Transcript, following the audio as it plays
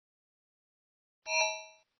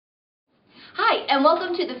Hi, and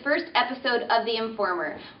welcome to the first episode of The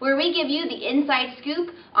Informer, where we give you the inside scoop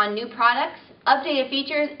on new products, updated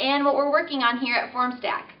features, and what we're working on here at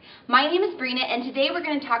Formstack. My name is Brina, and today we're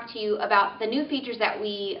going to talk to you about the new features that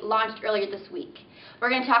we launched earlier this week. We're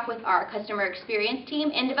going to talk with our customer experience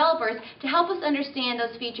team and developers to help us understand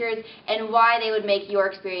those features and why they would make your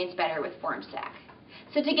experience better with Formstack.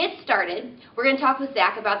 So to get started, we're going to talk with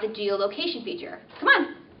Zach about the geolocation feature. Come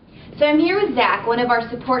on! So I'm here with Zach, one of our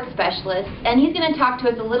support specialists, and he's going to talk to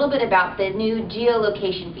us a little bit about the new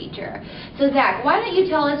geolocation feature. So Zach, why don't you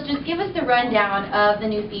tell us, just give us the rundown of the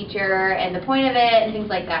new feature and the point of it and things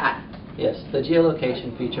like that. Yes, the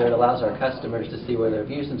geolocation feature allows our customers to see where their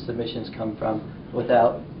views and submissions come from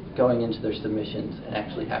without going into their submissions and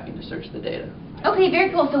actually having to search the data. Okay,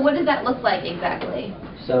 very cool. So what does that look like exactly?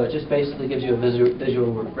 So it just basically gives you a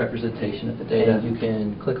visual representation of the data. You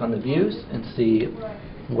can click on the views and see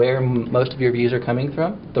where most of your views are coming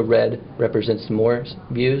from. The red represents more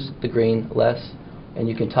views, the green less, and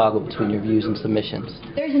you can toggle between your views and submissions.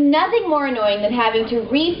 There's nothing more annoying than having to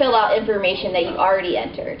refill out information that you already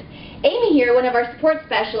entered. Amy here, one of our support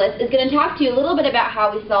specialists, is going to talk to you a little bit about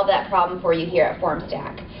how we solve that problem for you here at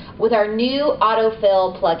Formstack with our new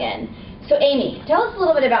Autofill plugin. So Amy, tell us a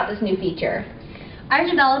little bit about this new feature. Our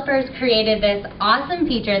developers created this awesome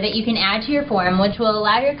feature that you can add to your form, which will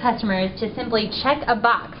allow your customers to simply check a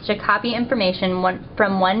box to copy information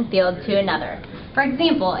from one field to another. For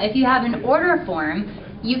example, if you have an order form,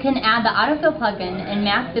 you can add the Autofill plugin and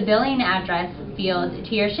map the billing address field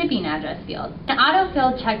to your shipping address field. An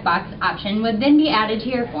Autofill checkbox option would then be added to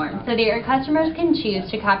your form so that your customers can choose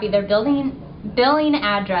to copy their billing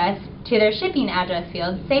address to their shipping address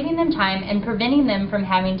field, saving them time and preventing them from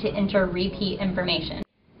having to enter repeat information.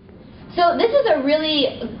 So this is a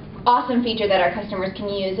really awesome feature that our customers can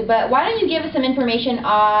use, but why don't you give us some information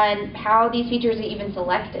on how these features are even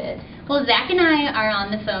selected? Well, Zach and I are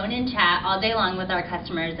on the phone and chat all day long with our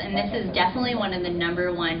customers, and this is definitely one of the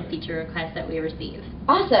 #1 feature requests that we receive.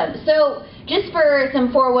 Awesome. So just for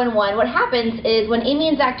some 411, what happens is when Amy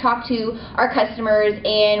and Zach talk to our customers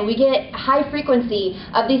and we get high frequency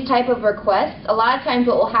of these type of requests, a lot of times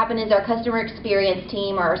what will happen is our customer experience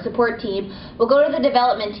team or our support team will go to the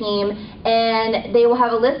development team and they will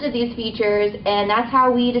have a list of these features, and that's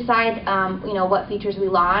how we decide what features we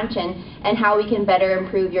launch and how we can better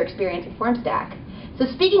improve your experience with Formstack. So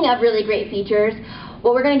speaking of really great features,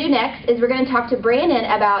 what we're going to do next is we're going to talk to Brandon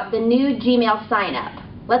about the new Gmail sign-up.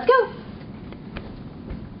 Let's go!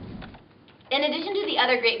 In addition to the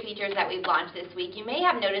other great features that we've launched this week, you may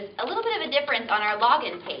have noticed a little bit of a difference on our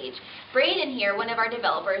login page. Brandon here, one of our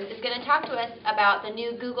developers, is going to talk to us about the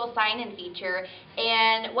new Google sign-in feature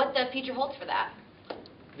and what the future holds for that.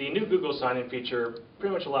 The new Google sign-in feature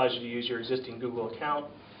pretty much allows you to use your existing Google account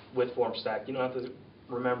with Formstack. You don't have to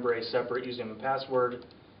remember a separate username and password.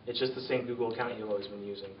 It's just the same Google account you've always been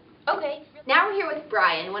using. Okay, now we're here with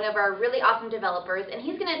Brian, one of our really awesome developers, and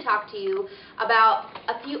he's going to talk to you about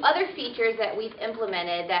a few other features that we've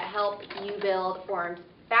implemented that help you build forms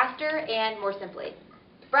faster and more simply.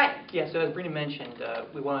 Brian. Yeah, so as Brina mentioned,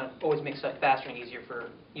 we want to always make stuff faster and easier for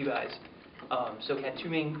you guys. So we had two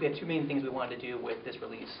main things we wanted to do with this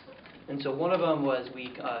release. And so one of them was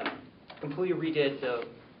we completely redid the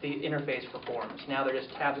interface for forms. Now they're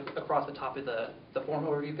just tabs across the top of the form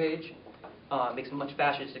overview page. Makes it much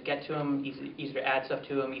faster to get to them, easier to add stuff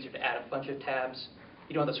to them, easier to add a bunch of tabs.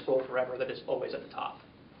 You don't have to scroll forever, they're just always at the top.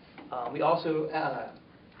 We also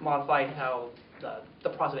modified how the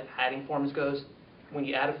process of adding forms goes. When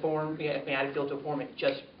you add a form, when you add a field to a form, it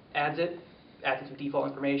just adds it to default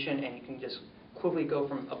information, and you can just quickly go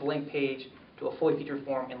from a blank page to a fully featured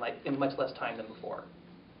form in much less time than before.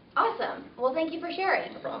 Awesome. Well, thank you for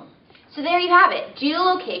sharing. No problem. So there you have it.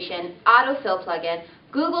 Geolocation, Autofill plugin,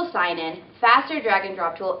 Google sign-in, faster drag and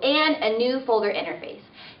drop tool, and a new folder interface.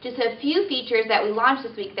 Just a few features that we launched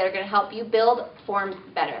this week that are going to help you build forms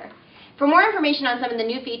better. For more information on some of the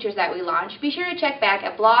new features that we launched, be sure to check back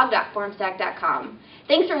at blog.formstack.com.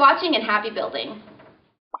 Thanks for watching and happy building.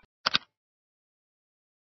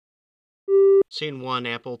 Scene 1,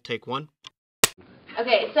 Apple, take 1.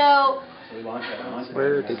 Okay, so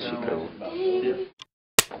Where did she go?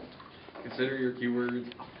 Consider your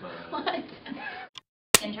keywords. what?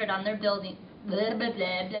 Entered on their building. Blah, blah,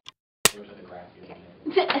 blah, blah.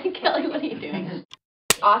 Okay. Kelly, what are you doing?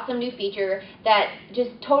 Awesome new feature that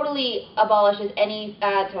just totally abolishes any,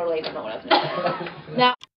 totally, I don't know what I was going to say.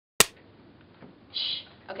 Now, shh,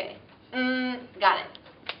 okay, got it.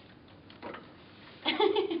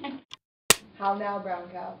 How now, brown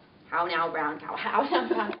cow? How now, brown cow? How now,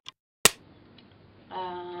 brown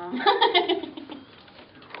cow?